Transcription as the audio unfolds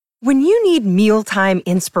When you need mealtime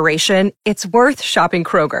inspiration, it's worth shopping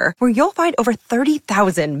Kroger, where you'll find over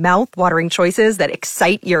 30,000 mouth-watering choices that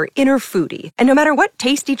excite your inner foodie. And no matter what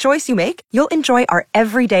tasty choice you make, you'll enjoy our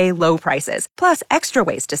everyday low prices, plus extra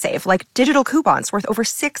ways to save, like digital coupons worth over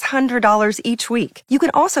 $600 each week. You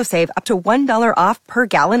can also save up to $1 off per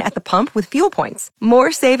gallon at the pump with fuel points.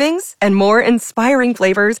 More savings and more inspiring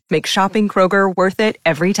flavors make shopping Kroger worth it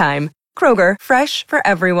every time. Kroger, fresh for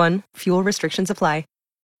everyone. Fuel restrictions apply.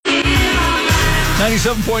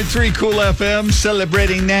 97.3 Cool FM,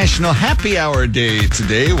 celebrating National Happy Hour Day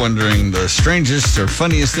today. Wondering the strangest or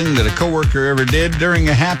funniest thing that a coworker ever did during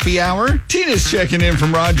a happy hour. Tina's checking in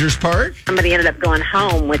from Rogers Park. Somebody ended up going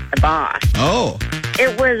home with the boss. Oh.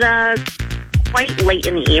 It was quite late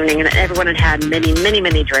in the evening, and everyone had had many, many,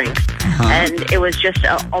 many drinks. And it was just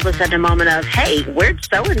all of a sudden a moment of, hey, where'd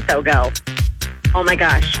so-and-so go? Oh, my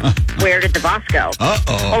gosh. Where did the boss go?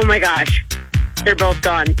 Uh-oh. Oh, my gosh. They're both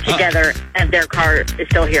gone together, and their car is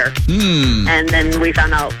still here. And then we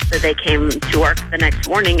found out that they came to work the next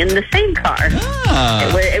morning in the same car.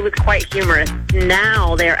 It was quite humorous.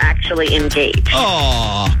 Now they're actually engaged.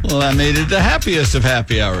 Oh, well, that made it the happiest of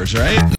happy hours, right?